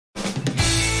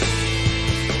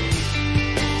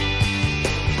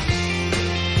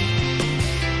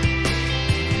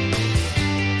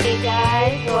Hey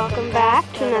guys, welcome back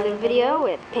to another video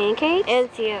with Pancake and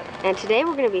Theo. And today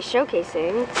we're going to be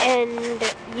showcasing And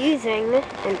using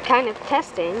and kind of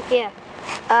testing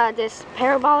this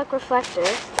parabolic reflector,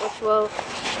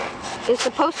 which is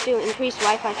supposed to increase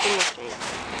Wi-Fi signal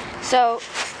strength. So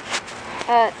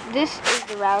this is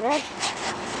the router,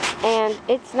 and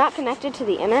it's not connected to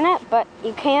the internet, but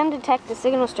you can detect the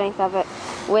signal strength of it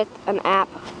with an app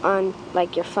on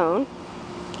like your phone,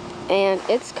 and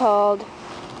it's called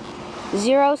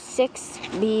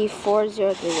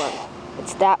 06B4031.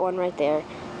 It's that one right there,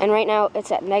 and right now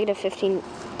it's at negative 15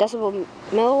 decibel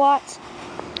milliwatts,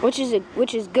 which is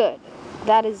good.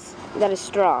 That is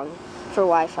strong for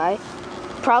Wi-Fi,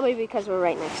 probably because we're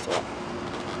right next to it.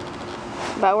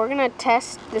 But we're gonna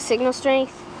test the signal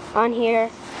strength on here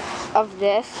of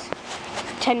this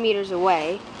 10 meters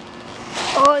away,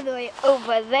 all the way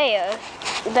over there.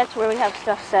 That's where we have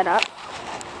stuff set up.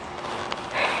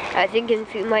 As you can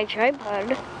see my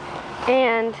tripod.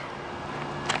 And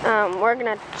we're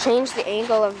gonna change the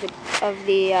angle of the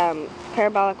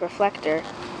parabolic reflector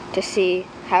to see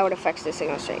how it affects the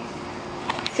signal strength.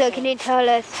 So can you tell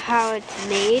us how it's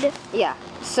made? Yeah.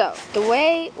 So the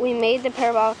way we made the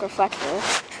parabolic reflector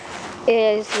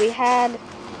is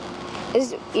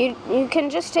you can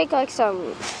just take like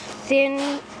some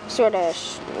thin sort of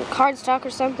cardstock or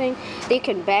something that you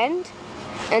can bend,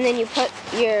 and then you put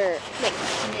your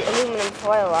aluminum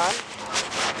foil on,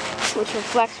 which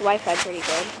reflects Wi-Fi pretty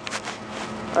good,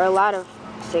 or a lot of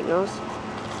signals.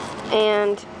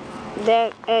 And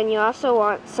you also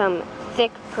want some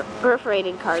thick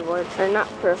perforated cardboard, or not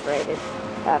perforated,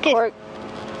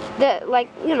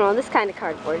 this kind of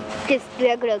cardboard. Just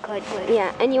regular cardboard.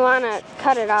 Yeah, and you want to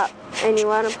cut it up, and you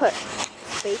want to put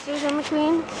spacers in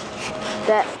between,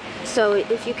 so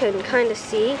if you can kind of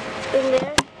see in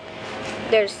there,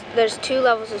 there's two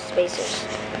levels of spacers.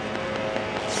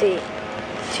 See,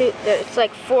 it's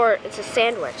like four. It's a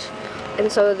sandwich,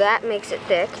 and so that makes it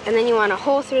thick. And then you want a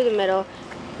hole through the middle,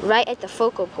 right at the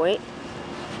focal point.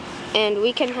 And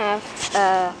we can have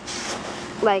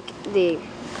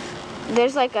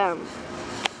there's like a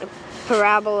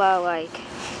parabola like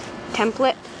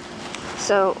template,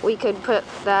 so we could put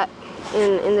that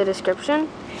in the description.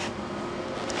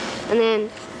 And then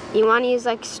you want to use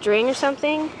like string or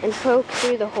something and poke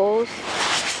through the holes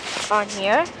on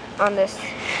here, on this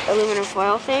aluminum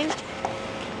foil thing.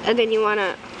 And then you want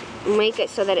to make it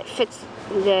so that it fits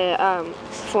the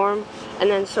form, and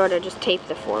then sort of just tape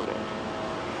the form in.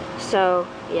 So,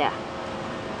 yeah.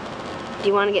 Do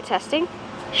you want to get testing?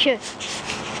 Sure.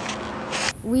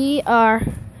 We are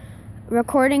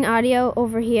recording audio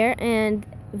over here and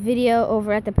video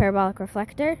over at the parabolic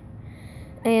reflector.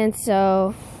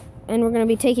 And we're going to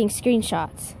be taking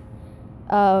screenshots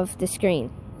of the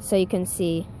screen so you can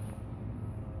see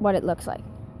what it looks like.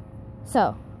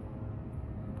 So,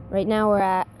 right now we're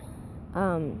at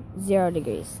 0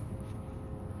 degrees.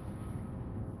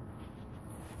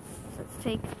 Let's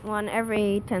take one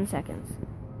every 10 seconds.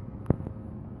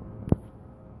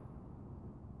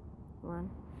 1,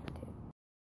 2.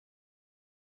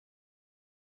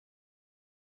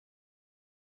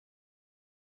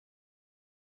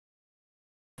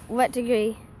 What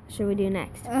degree should we do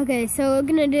next? Okay, so we're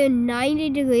gonna do 90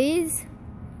 degrees.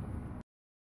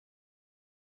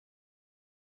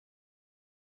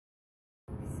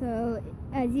 So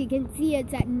as you can see,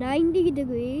 it's at 90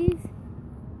 degrees.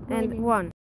 And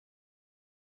 1.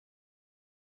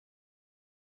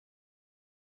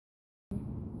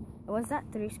 Was that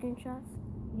 3 screenshots?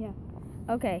 Yeah.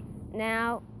 Okay,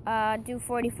 now do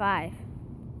 45.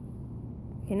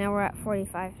 Okay, now we're at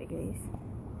 45 degrees.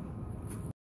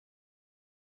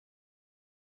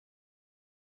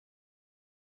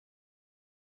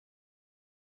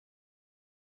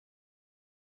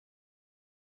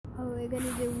 Oh, we're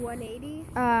gonna do 180?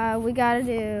 We gotta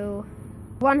do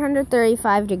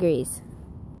 135 degrees,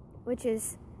 which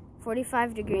is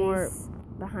 45 degrees more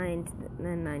behind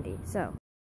than 90, so.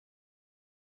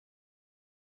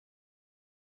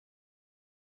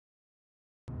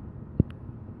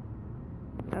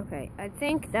 Okay, I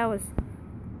think that was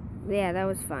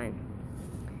fine.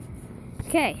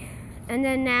 Okay, and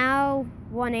then now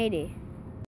 180.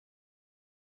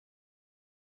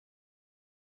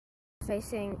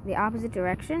 Facing the opposite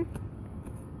direction,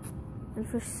 and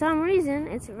for some reason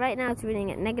right now it's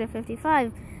reading at negative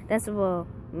 55 decibel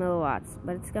milliwatts,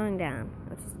 but it's going down,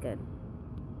 which is good.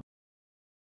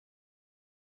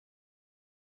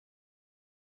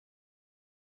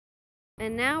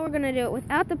 And now we're going to do it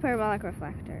without the parabolic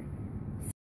reflector.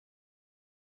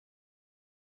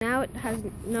 Now it has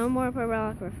no more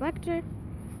parabolic reflector.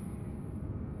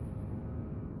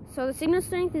 So the signal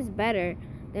strength is better,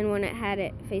 than when it had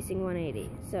it facing 180.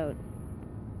 So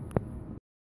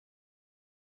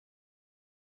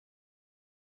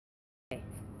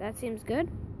that seems good?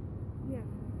 Yeah.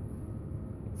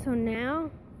 So now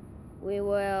we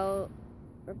will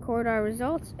record our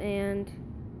results and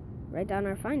write down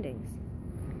our findings.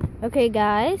 Okay,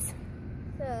 guys.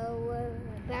 So we're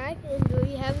back, and do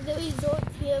we have the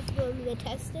results here from the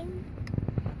testing?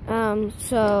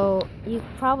 So you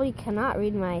probably cannot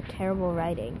read my terrible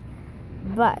writing,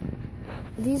 but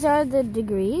these are the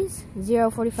degrees: 0,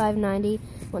 45, 90,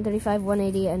 135,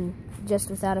 180, and just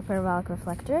without a parabolic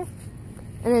reflector.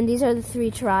 And then these are the 3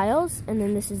 trials, and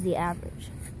then this is the average.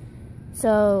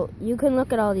 So you can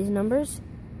look at all these numbers.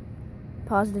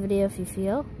 Pause the video if you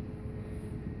feel.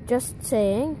 Just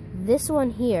saying, this one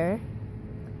here,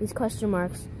 these question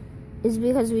marks, is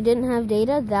because we didn't have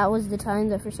data. That was the time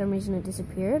that for some reason it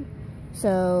disappeared.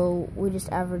 So we just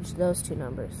averaged those 2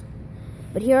 numbers.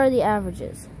 But here are the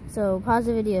averages. So pause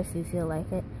the video if you feel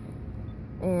like it.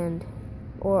 And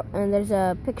there's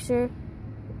a picture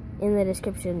in the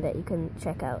description that you can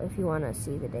check out if you want to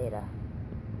see the data.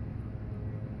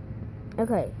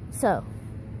 Okay, so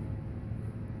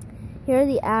here are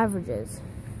the averages.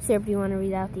 Sarah, do you want to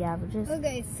read out the averages?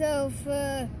 Okay, so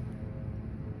for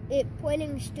it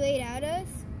pointing straight at us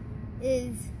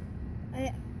is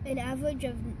an average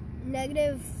of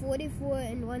negative 44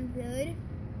 1/3.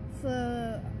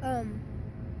 For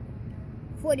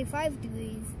 45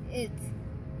 degrees, it's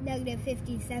negative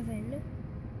 57.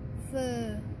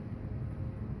 For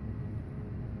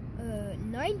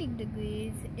 90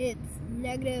 degrees, it's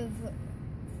negative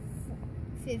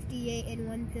 58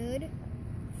 1/3.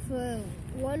 For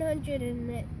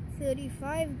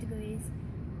 135 degrees,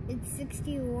 it's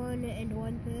 61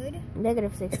 1/3.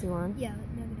 Negative 61. Yeah,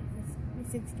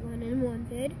 negative 61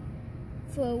 1/3.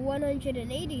 For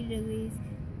 180 degrees,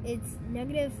 it's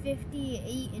negative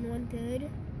 58 1/3.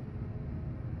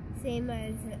 Same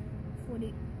as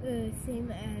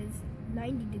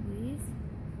 90 degrees.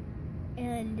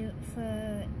 And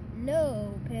for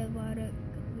no parabolic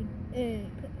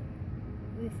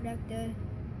reflector,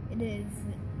 it is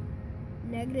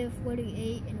negative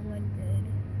 48 1/3.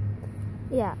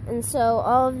 Yeah, and so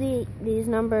all of these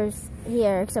numbers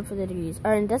here, except for the degrees,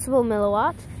 are in decibel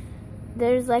milliwatts.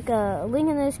 There's like a link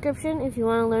in the description if you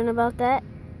want to learn about that.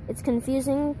 It's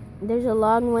confusing. There's a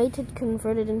long way to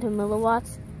convert it into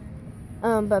milliwatts.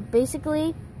 But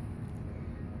basically,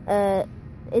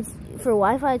 it's for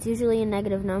Wi-Fi. It's usually in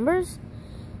negative numbers,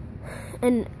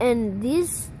 and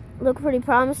these look pretty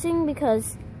promising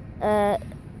because,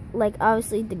 like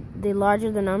obviously, the larger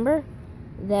the number,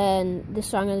 then the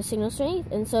stronger the signal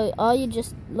strength. And so all you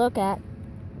just look at,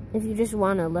 if you just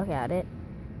want to look at it,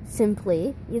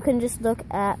 simply, you can just look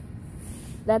at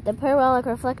that the parabolic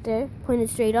reflector pointed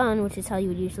straight on, which is how you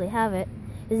would usually have it,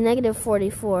 is negative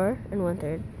 44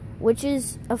 1/3, which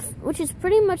is a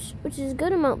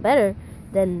good amount better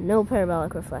than no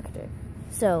parabolic reflector.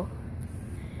 So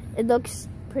it looks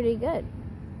pretty good.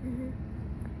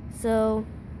 So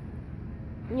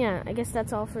yeah, I guess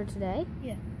that's all for today.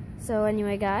 Yeah. So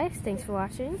anyway, guys, thanks for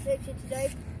watching. Make sure to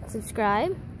like,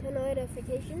 Subscribe, turn on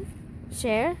notifications,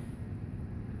 share,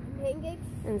 and pancakes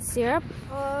and syrup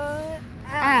are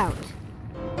out.